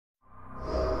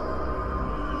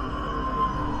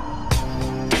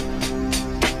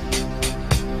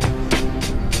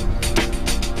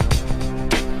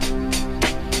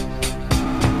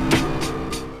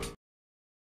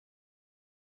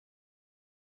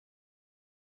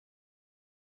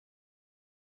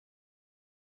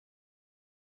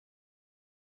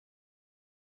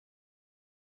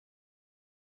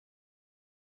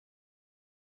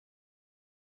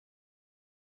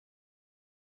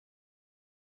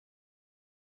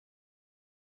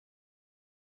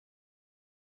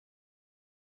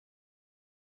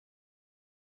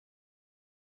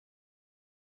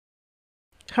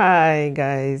Hi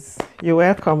guys, you're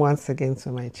welcome once again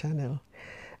to my channel.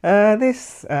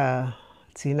 This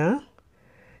Tina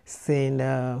saying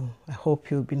I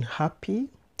hope you've been happy,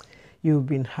 you've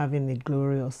been having a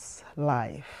glorious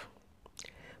life.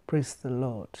 Praise the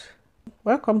Lord.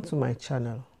 Welcome to my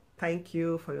channel. Thank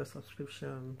you for your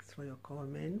subscriptions, for your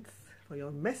comments, for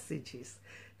your messages.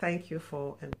 Thank you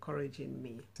for encouraging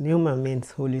me. Pneuma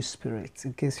means Holy Spirit,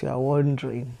 in case you are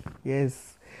wondering.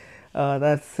 Yes.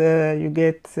 That's you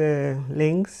get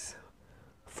links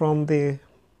from the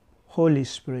Holy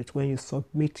Spirit when you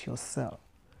submit yourself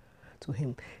to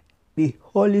Him. The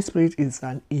Holy Spirit is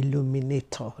an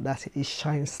illuminator, that it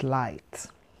shines light.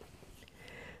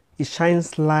 It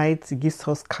shines light, it gives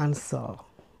us counsel.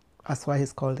 That's why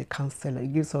He's called the counselor.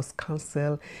 It gives us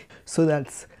counsel so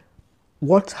that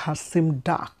what has seemed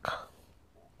dark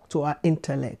to our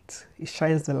intellect, it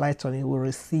shines the light on it. We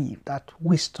receive that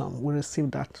wisdom, we receive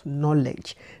that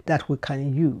knowledge that we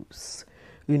can use,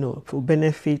 for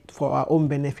benefit, for our own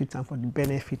benefit and for the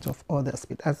benefit of others.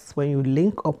 That's when you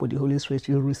link up with the Holy Spirit,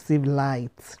 you receive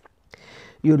light.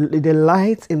 The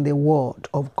light in the Word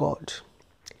of God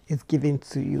is given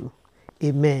to you.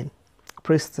 Amen.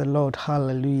 Praise the Lord.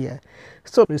 Hallelujah.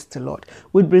 So, praise the Lord.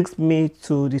 Which brings me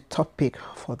to the topic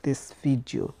for this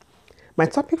video. My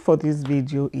topic for this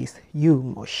video is You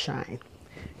Must Shine.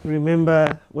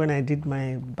 Remember when I did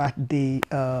my birthday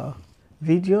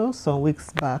video some weeks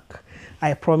back,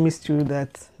 I promised you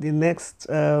that the next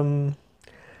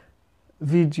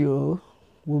video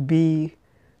will be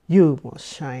You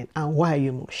Must Shine and why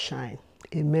you must shine.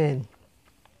 Amen.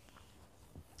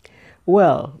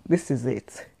 Well, this is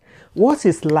it. What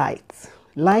is light?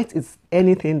 Light is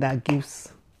anything that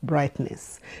gives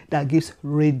brightness, that gives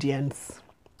radiance.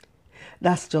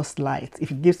 That's just light.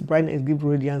 If it gives brightness, it gives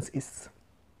radiance,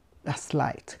 that's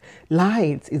light.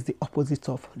 Light is the opposite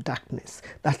of darkness.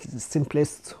 That is the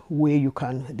simplest way you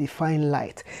can define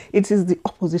light. It is the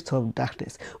opposite of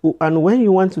darkness. And when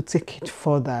you want to take it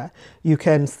further, you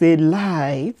can say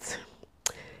light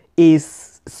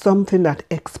is something that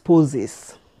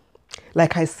exposes.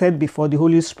 Like I said before, the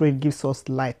Holy Spirit gives us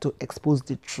light to expose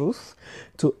the truth,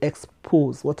 to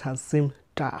expose what has seemed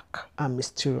dark and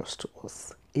mysterious to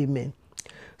us. Amen.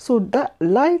 So that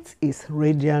light is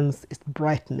radiance, is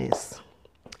brightness.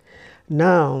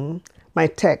 Now, my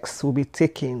text will be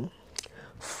taken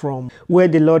from where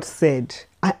the Lord said,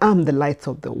 I am the light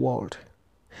of the world.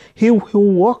 He who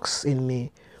walks in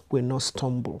me will not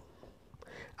stumble,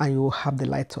 and you will have the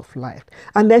light of life.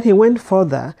 And then he went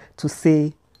further to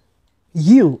say,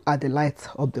 you are the light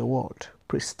of the world.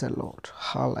 Praise the Lord.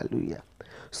 Hallelujah.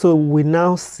 So we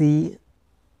now see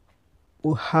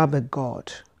we have a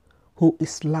God who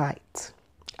is light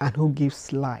and who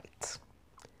gives light.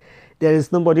 There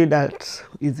is nobody that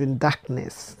is in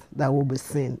darkness that will be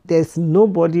seen. There's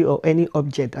nobody or any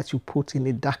object that you put in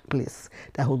a dark place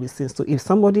that will be seen. So if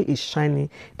somebody is shining,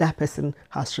 that person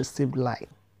has received light.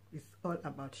 It's all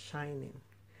about shining.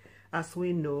 As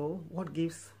we know, what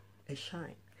gives a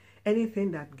shine? Anything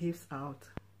that gives out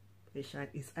a shine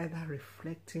is either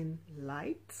reflecting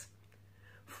light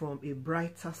from a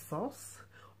brighter source,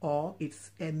 or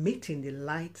it's emitting the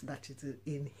light that is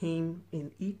in him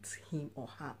or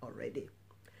her already.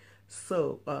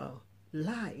 So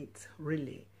light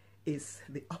really is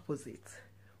the opposite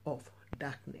of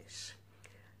darkness.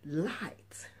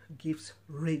 Light gives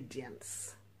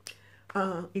radiance.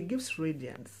 It gives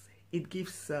radiance. It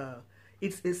gives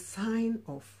it's a sign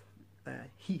of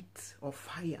heat or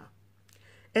fire.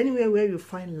 Anywhere where you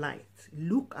find light,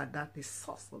 look at that, the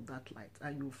source of that light,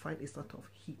 and you will find a sort of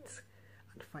heat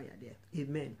and fire there.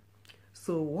 Amen.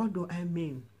 So what do I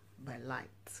mean by light?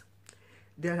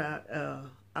 There are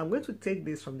I'm going to take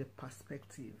this from the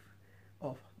perspective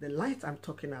of the light I'm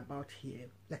talking about here.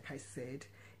 Like I said,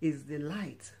 is the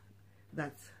light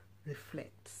that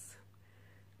reflects,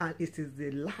 and it is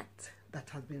the light that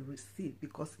has been received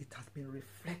because it has been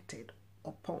reflected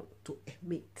upon to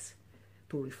emit,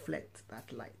 to reflect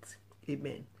that light.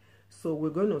 Amen. So we're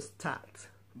going to start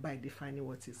by defining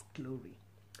what is glory.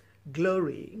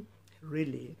 Glory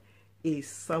really is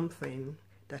something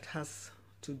that has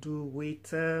to do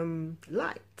with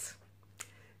light.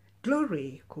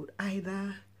 Glory could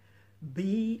either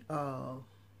be an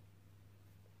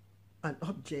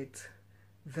object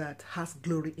that has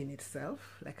glory in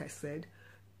itself, like I said,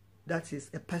 that is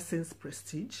a person's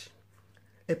prestige,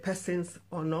 a person's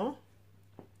honor.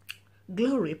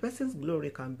 Glory, a person's glory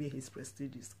can be his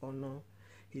prestige, his honor,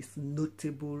 his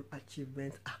notable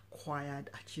achievement, acquired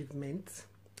achievement.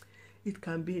 It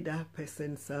can be that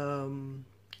person's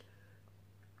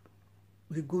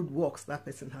the good works that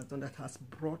person has done that has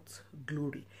brought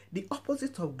glory. The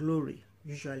opposite of glory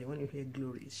Usually when you hear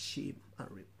glory, it's shame and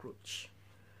reproach.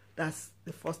 That's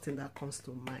the first thing that comes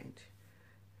to mind.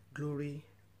 Glory,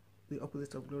 the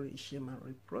opposite of glory is shame and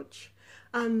reproach.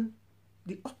 And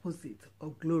the opposite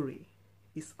of glory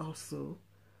is also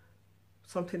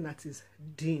something that is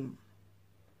dim.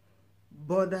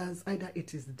 Borders, either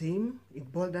it is dim, it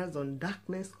borders on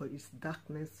darkness, or it's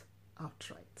darkness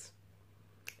outright.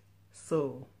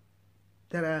 So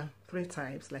there are three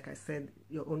types, like I said,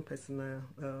 your own personal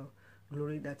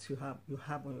glory that you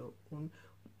have on your own,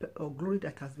 or glory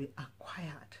that has been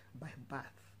acquired by birth.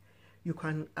 You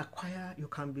can acquire, you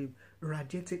can be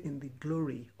radiated in the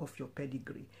glory of your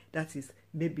pedigree. That is,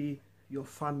 maybe your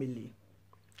family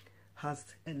has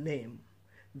a name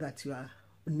that you are,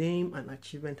 name and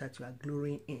achievement that you are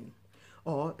glorying in.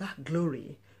 Or that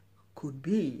glory could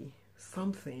be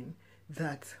something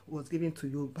that was given to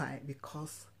you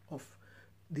because of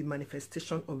the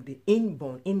manifestation of the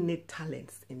inborn, innate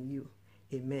talents in you.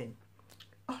 Amen.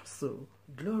 Also,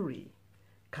 glory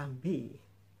can be,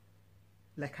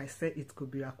 like I said, it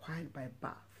could be acquired by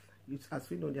birth. As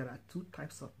we know, there are two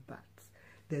types of births.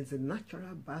 There's the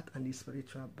natural birth and the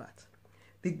spiritual birth.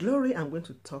 The glory I'm going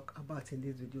to talk about in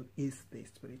this video is the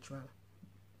spiritual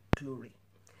glory.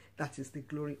 That is the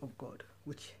glory of God,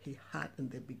 which he had in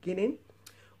the beginning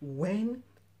when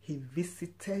he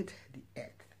visited the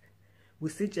earth. We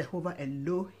see Jehovah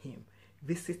Elohim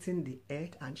visiting the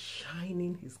earth and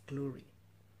shining his glory,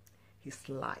 his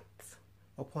light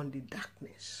upon the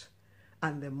darkness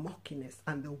and the murkiness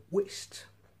and the waste.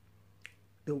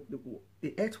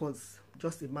 The earth was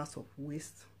just a mass of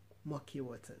waste, murky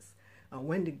waters. And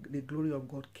when the glory of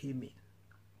God came in,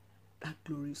 that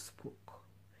glory spoke.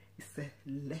 He said,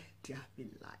 let there be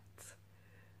light.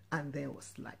 And there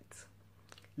was light.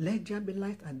 Let there be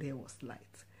light, and there was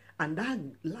light. And that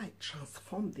light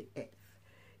transformed the earth.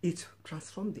 It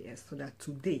transformed the earth so that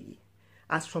today,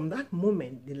 as from that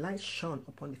moment the light shone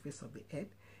upon the face of the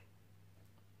earth,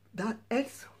 that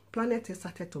earth, planet Earth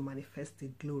started to manifest the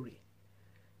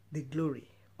glory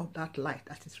of that light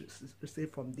that is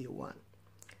received from day one.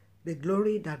 The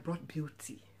glory that brought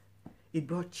beauty, it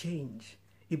brought change,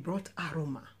 it brought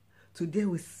aroma. Today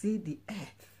we see the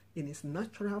earth in its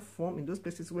natural form, in those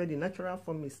places where the natural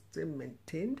form is still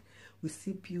maintained. We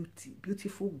see beauty,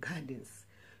 beautiful gardens,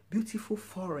 beautiful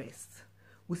forests.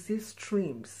 We see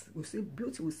streams, we see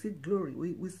beauty, we see glory,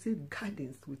 we see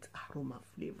gardens with aroma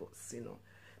flavors, you know.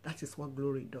 That is what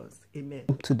glory does. Amen.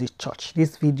 To the church.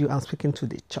 This video I'm speaking to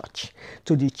the church,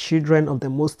 to the children of the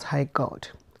Most High God.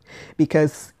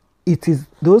 Because it is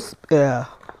those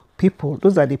people,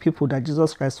 those are the people that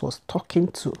Jesus Christ was talking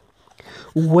to.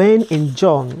 When in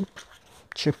John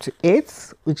chapter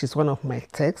 8, which is one of my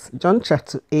texts, John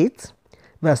chapter 8,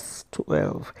 verse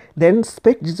 12, then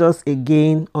spake Jesus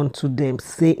again unto them,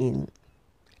 saying,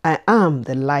 I am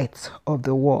the light of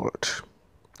the world.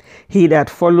 He that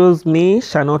follows me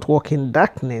shall not walk in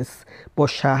darkness, but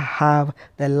shall have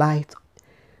the light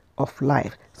of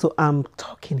life. So I'm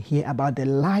talking here about the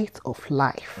light of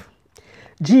life.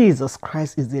 Jesus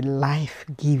Christ is the life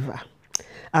giver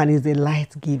and is the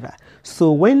light giver.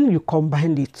 So when you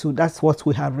combine the two, that's what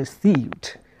we have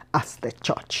received as the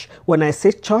church. When I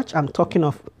say church, I'm talking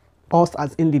of us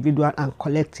as individual and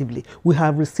collectively. We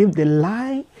have received the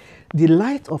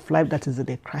light of life that is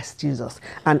in Christ Jesus.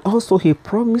 And also he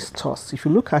promised us, if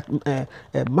you look at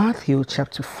Matthew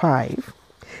chapter 5,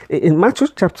 in Matthew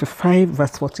chapter 5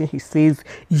 verse 14, he says,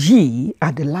 ye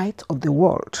are the light of the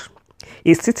world.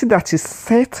 A city that is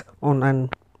set on an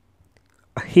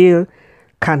hill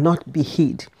cannot be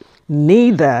hid.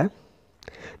 Neither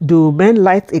do men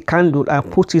light a candle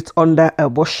and put it under a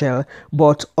bushel,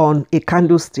 but on a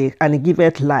candlestick, and it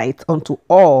giveth light unto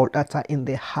all that are in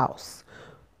the house.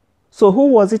 So who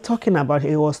was he talking about?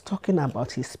 He was talking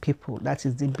about his people, that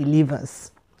is the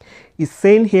believers. He's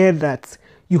saying here that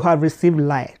you have received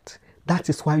light. That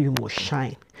is why you must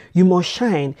shine. You must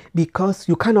shine because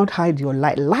you cannot hide your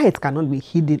light. Light cannot be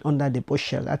hidden under the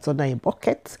bushel. That's under a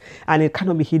bucket, and it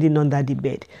cannot be hidden under the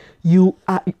bed. You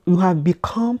have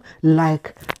become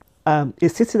like a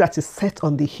city that is set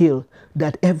on the hill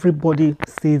that everybody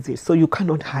sees it. So you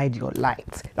cannot hide your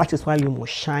light. That is why you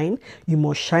must shine. You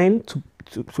must shine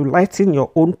to lighten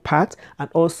your own path and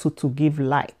also to give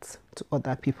light to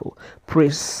other people.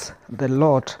 Praise the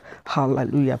Lord.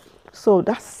 Hallelujah. So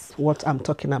that's what I'm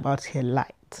talking about here,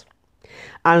 light.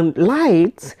 And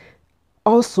light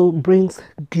also brings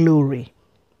glory.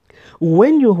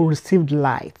 When you received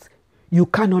light, you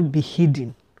cannot be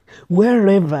hidden.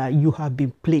 Wherever you have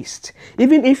been placed,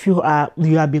 even if you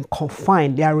have been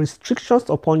confined, there are restrictions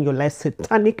upon your life,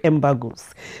 satanic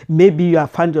embargoes. Maybe you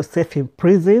have found yourself in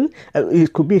prison.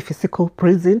 It could be a physical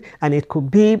prison, and it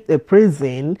could be a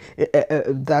prison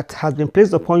that has been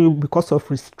placed upon you because of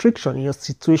restriction in your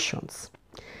situations.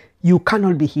 You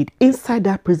cannot be hid. Inside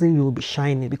that prison, you will be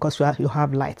shining because you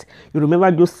have light. You remember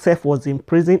Joseph was in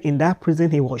prison. In that prison,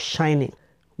 he was shining.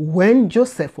 When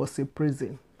Joseph was in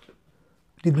prison,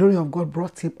 the glory of God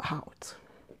brought him out.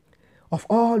 Of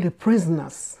all the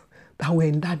prisoners that were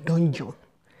in that dungeon,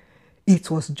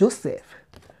 it was Joseph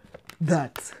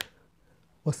that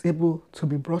was able to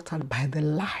be brought out by the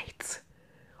light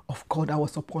of God that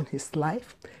was upon his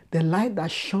life, the light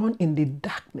that shone in the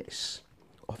darkness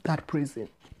of that prison.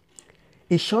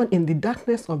 It shone in the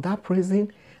darkness of that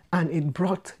prison, and it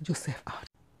brought Joseph out.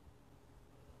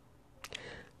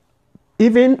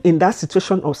 Even in that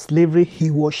situation of slavery, he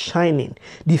was shining.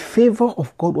 The favor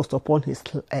of God was upon his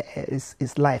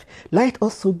life. Light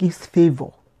also gives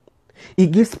favor.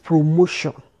 It gives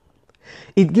promotion.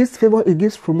 It gives favor, it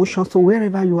gives promotion. So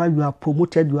wherever you are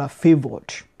promoted, you are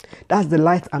favored. That's the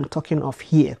light I'm talking of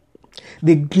here.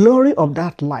 The glory of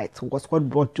that light was what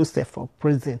brought Joseph from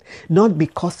prison, not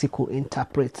because he could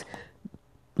interpret.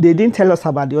 They didn't tell us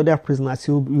about the other prisoners.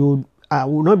 You will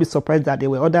not be surprised that there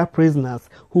were other prisoners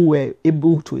who were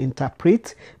able to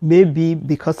interpret, maybe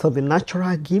because of the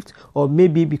natural gift, or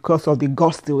maybe because of the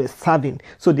gods they were serving.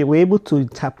 So they were able to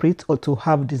interpret or to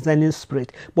have discerning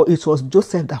spirit. But it was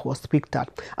Joseph that was picked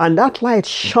up. And that light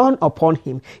shone upon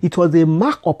him. It was a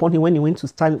mark upon him when he went to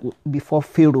stand before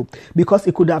Pharaoh, because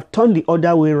he could have turned the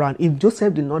other way around if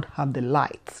Joseph did not have the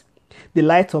light. The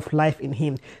light of life in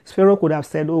him. Pharaoh could have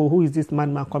said, oh, who is this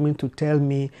madman coming to tell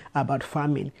me about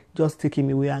famine? Just take him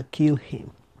away and kill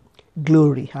him.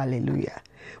 Glory, hallelujah.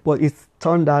 But it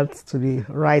turned out to be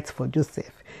right for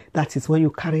Joseph. That is when you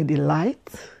carry the light,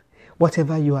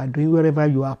 whatever you are doing, wherever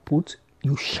you are put,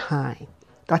 you shine.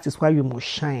 That is why you must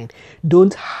shine.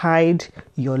 Don't hide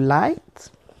your light.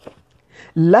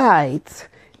 Light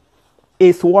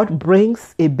is what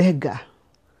brings a beggar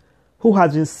who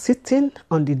has been sitting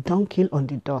on the dunghill on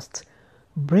the dust,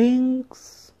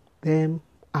 brings them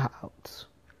out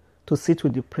to sit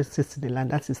with the princes in the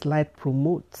land. That is, light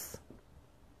promotes.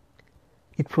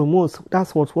 It promotes.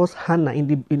 That's what was Hannah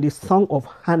in the song of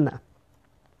Hannah.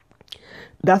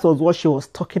 That was what she was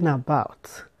talking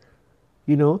about.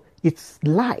 You know, it's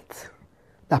light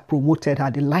that promoted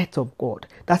her, the light of God.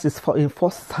 That is in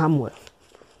 1 Samuel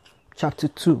chapter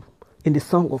 2, in the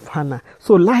song of Hannah.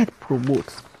 So light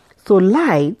promotes. So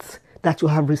light that you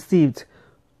have received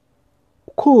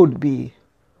could be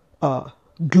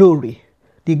glory.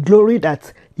 The glory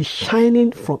that is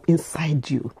shining from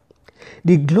inside you.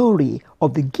 The glory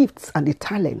of the gifts and the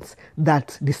talents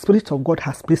that the Spirit of God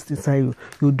has placed inside you.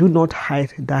 You do not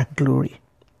hide that glory.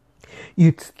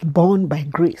 It's born by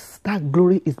grace. That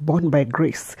glory is born by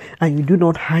grace, and you do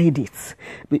not hide it.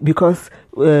 Because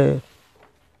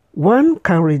one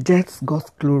can reject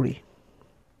God's glory.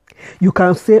 You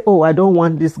can say, oh, I don't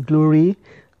want this glory.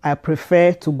 I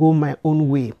prefer to go my own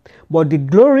way. But the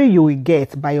glory you will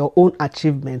get by your own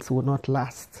achievements will not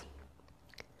last.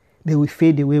 They will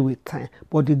fade away with time.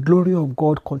 But the glory of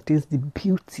God contains the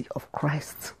beauty of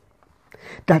Christ.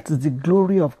 That is the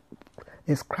glory of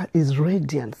His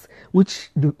radiance, which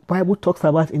the Bible talks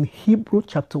about in Hebrews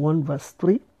chapter 1 verse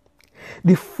 3.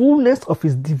 The fullness of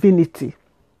His divinity.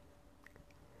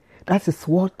 That is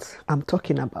what I'm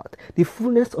talking about. The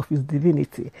fullness of His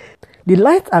divinity. The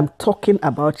light I'm talking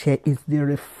about here is the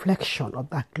reflection of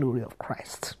that glory of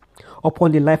Christ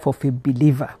upon the life of a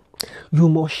believer. You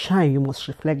must shine. You must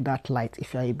reflect that light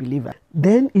if you are a believer.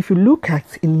 Then if you look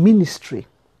at in ministry,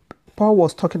 Paul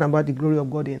was talking about the glory of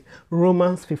God in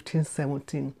Romans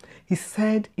 15:17. He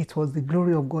said it was the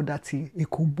glory of God that he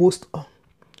could boast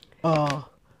on.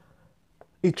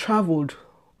 He traveled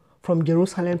from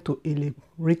Jerusalem to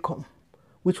Illyricum,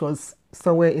 which was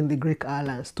somewhere in the Greek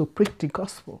islands, to preach the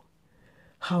gospel.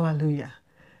 Hallelujah.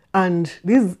 And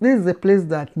this is a place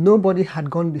that nobody had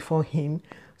gone before him,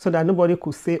 so that nobody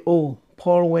could say, oh,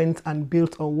 Paul went and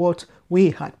built on what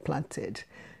we had planted.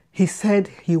 He said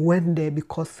he went there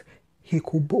because he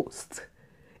could boast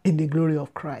in the glory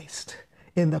of Christ,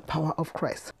 in the power of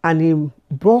Christ. And he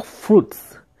brought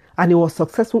fruits, and he was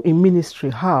successful in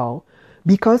ministry. How?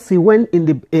 Because he went in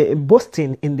the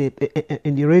boasting in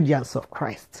the radiance of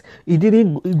Christ. He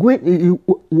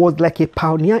was like a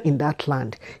pioneer in that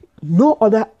land. No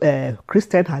other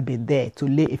Christian had been there to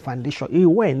lay a foundation. He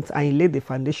went and he laid the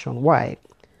foundation. Why?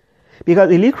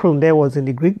 Because Illyricum there was in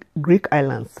the Greek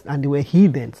islands, and they were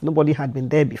heathens. Nobody had been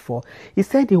there before. He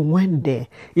said he went there.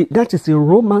 That is in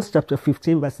Romans chapter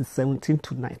 15, verses 17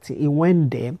 to 19. He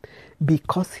went there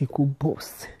because he could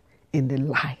boast in the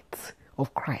light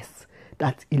of Christ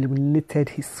that illuminated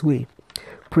his way.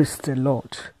 Praise the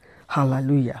Lord.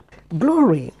 Hallelujah.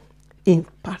 Glory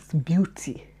imparts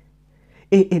beauty.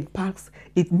 It imparts,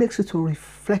 it makes you to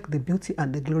reflect the beauty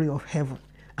and the glory of heaven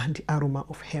and the aroma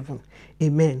of heaven.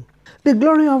 Amen. The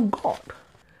glory of God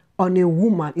on a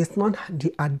woman is not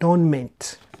the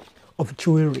adornment of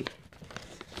jewelry,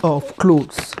 of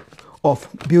clothes, of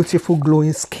beautiful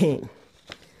glowing skin.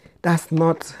 That's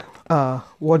not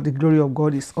what the glory of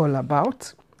God is all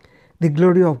about. The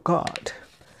glory of God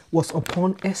was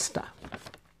upon Esther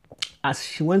as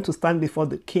she went to stand before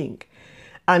the king.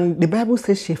 And the Bible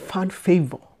says she found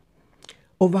favor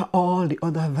over all the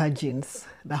other virgins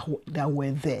that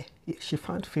were there. She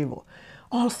found favor.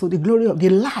 Also, the glory of the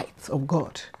light of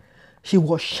God. She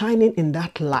was shining in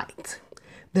that light.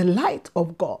 The light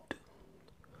of God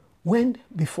went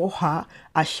before her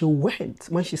as she went,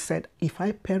 when she said, if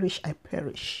I perish, I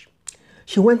perish.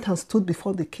 She went and stood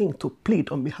before the king to plead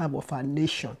on behalf of her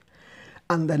nation.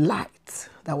 And the light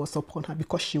that was upon her,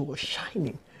 because she was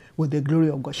shining with the glory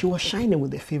of God. She was shining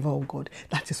with the favor of God.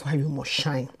 That is why you must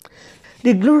shine.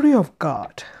 The glory of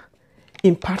God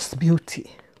imparts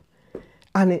beauty.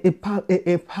 And it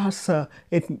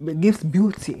gives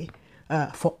beauty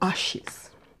for ashes.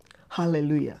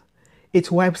 Hallelujah.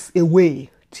 It wipes away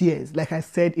tears. Like I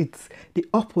said, it's the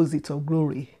opposite of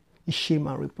glory is shame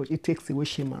and reproach. It takes away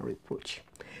shame and reproach.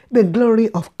 The glory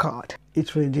of God,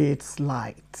 it radiates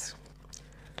light,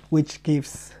 which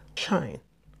gives shine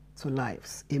to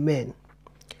lives. Amen.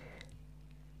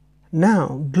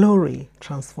 Now, glory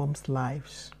transforms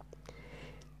lives.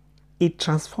 It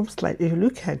transforms life. If you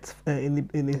look at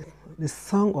in the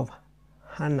song of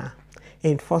Hannah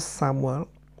in 1 Samuel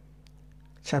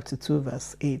chapter 2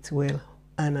 verse 8, where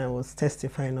Hannah was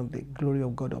testifying of the glory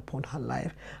of God upon her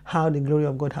life, how the glory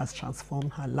of God has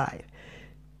transformed her life,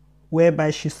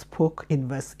 whereby she spoke in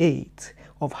verse 8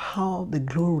 of how the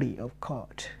glory of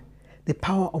God, the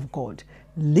power of God,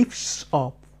 lifts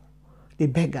up the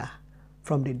beggar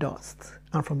from the dust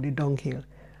and from the dunghill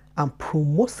and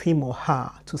promotes him or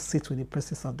her to sit with the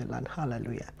presence of the Lord.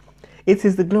 Hallelujah. It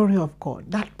is the glory of God,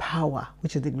 that power,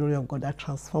 which is the glory of God, that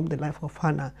transformed the life of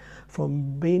Hannah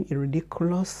from being a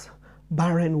ridiculous,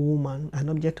 barren woman, an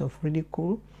object of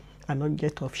ridicule, an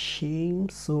object of shame,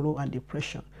 sorrow, and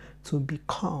depression, to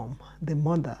become the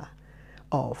mother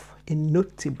of a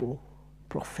notable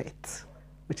prophet,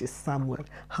 which is Samuel.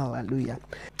 Hallelujah.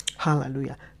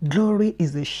 Hallelujah. Glory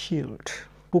is a shield.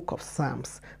 Book of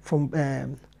Psalms from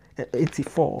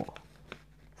 84,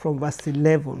 from verse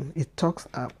 11, it talks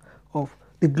of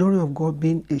the glory of God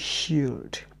being a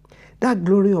shield. That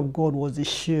glory of God was a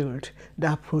shield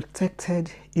that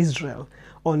protected Israel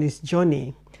on its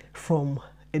journey from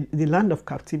the land of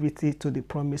captivity to the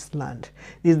promised land.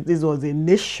 This was a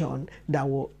nation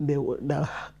that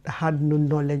had no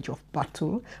knowledge of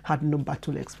battle, had no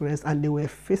battle experience, and they were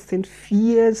facing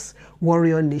fierce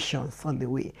warrior nations on the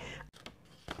way.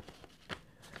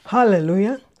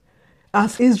 Hallelujah.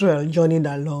 As Israel journeyed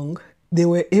along, they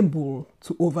were able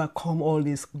to overcome all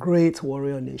these great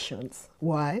warrior nations.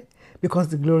 Why? Because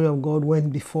the glory of God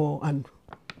went before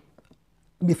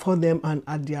them and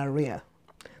at their rear.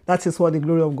 That is what the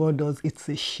glory of God does. It's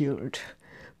a shield.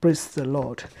 Praise the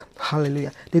Lord.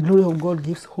 Hallelujah. The glory of God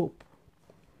gives hope.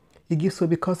 It gives hope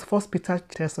because 1 Peter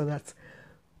tells us that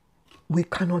we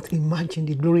cannot imagine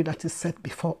the glory that is set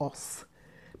before us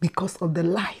because of the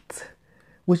light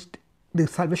which the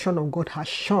salvation of God has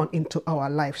shone into our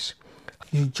lives.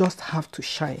 You just have to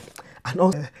shine. And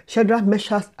also, Shadrach,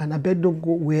 Meshach, and Abednego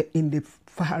were in the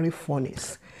fiery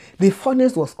furnace. The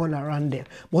furnace was all around them,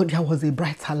 but there was a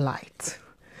brighter light.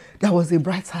 There was a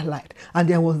brighter light, and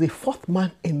there was a fourth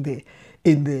man in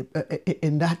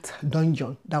that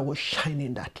dungeon that was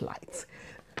shining that light,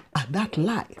 and that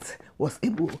light was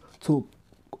able to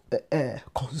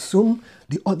consume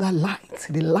the other light,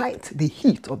 the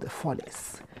heat of the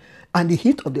furnace. And the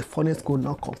heat of the furnace could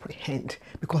not comprehend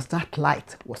because that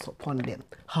light was upon them.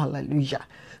 Hallelujah.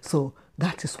 So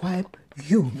that is why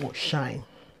you must shine.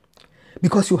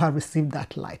 Because you have received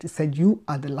that light. It said you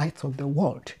are the light of the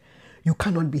world. You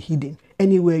cannot be hidden.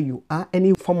 Anywhere you are,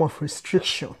 any form of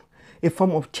restriction, a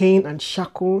form of chain and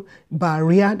shackle,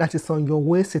 barrier that is on your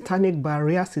way, satanic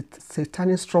barrier,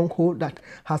 satanic stronghold that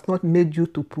has not made you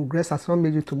to progress, has not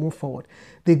made you to move forward.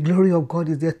 The glory of God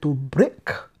is there to break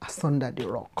asunder the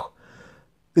rock.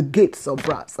 the gates of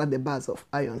brass and the bars of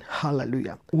iron.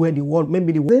 Hallelujah. Where the world,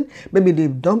 maybe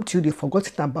they've dumped you, they've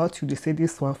forgotten about you. They say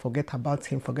this one, forget about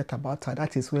him, forget about her.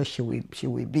 That is where she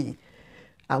will be.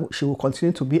 And she will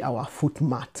continue to be our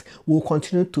footmat. We'll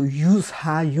continue to use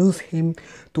her, use him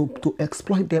to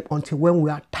exploit them until when we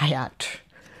are tired,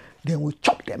 then we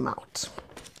chop them out.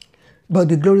 But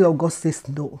the glory of God says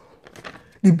no.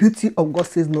 The beauty of God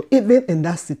says no. Even in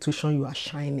that situation, you are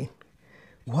shining.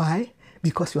 Why?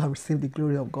 Because you have received the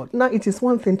glory of God. Now, it is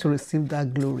one thing to receive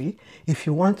that glory. If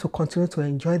you want to continue to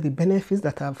enjoy the benefits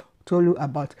that I've told you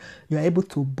about, you are able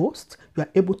to boast, you are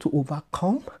able to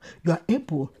overcome, you are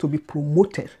able to be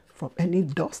promoted from any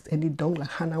dust, any dung, like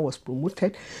Hannah was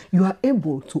promoted. You are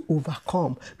able to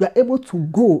overcome. You are able to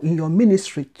go in your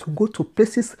ministry, to go to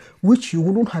places which you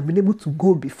wouldn't have been able to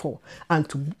go before, and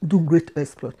to do great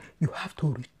exploits. You have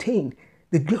to retain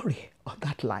the glory of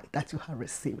that light that you have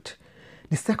received.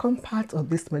 The second part of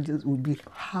this message will be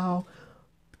how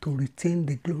to retain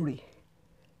the glory.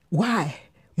 Why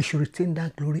you should retain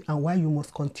that glory and why you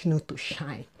must continue to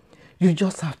shine. You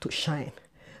just have to shine.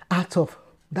 Out of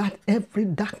that, every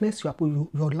darkness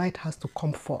your light has to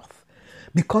come forth.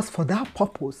 Because for that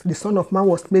purpose, the Son of Man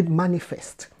was made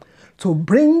manifest to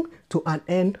bring to an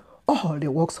end all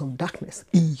the works of darkness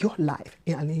in your life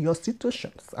and in your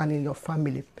situations and in your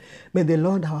family. May the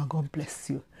Lord our God bless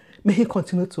you. May he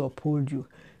continue to uphold you.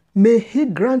 May he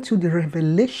grant you the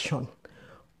revelation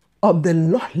of the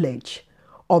knowledge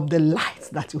of the light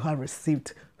that you have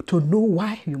received to know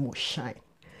why you must shine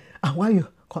and why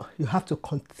you have to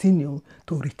continue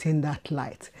to retain that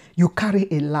light. You carry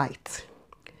a light.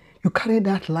 You carry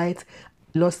that light.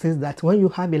 The Lord says that when you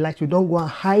have a light, you don't go and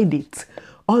hide it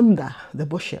under the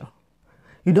bushel.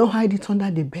 You don't hide it under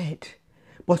the bed,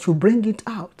 but you bring it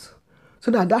out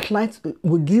so that that light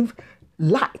will give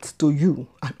light to you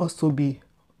and also be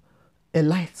a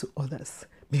light to others.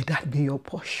 May that be your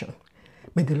portion.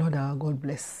 May the Lord our God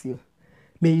bless you.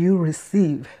 May you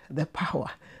receive the power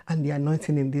and the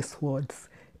anointing in these words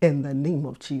in the name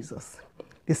of Jesus.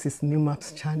 This is New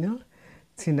Maps channel.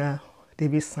 Tina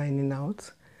Davis signing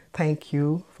out. Thank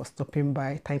you for stopping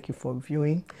by. Thank you for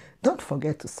viewing. Don't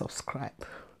forget to subscribe.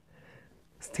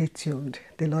 Stay tuned.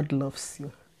 The Lord loves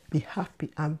you. Be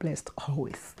happy and blessed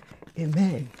always.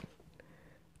 Amen.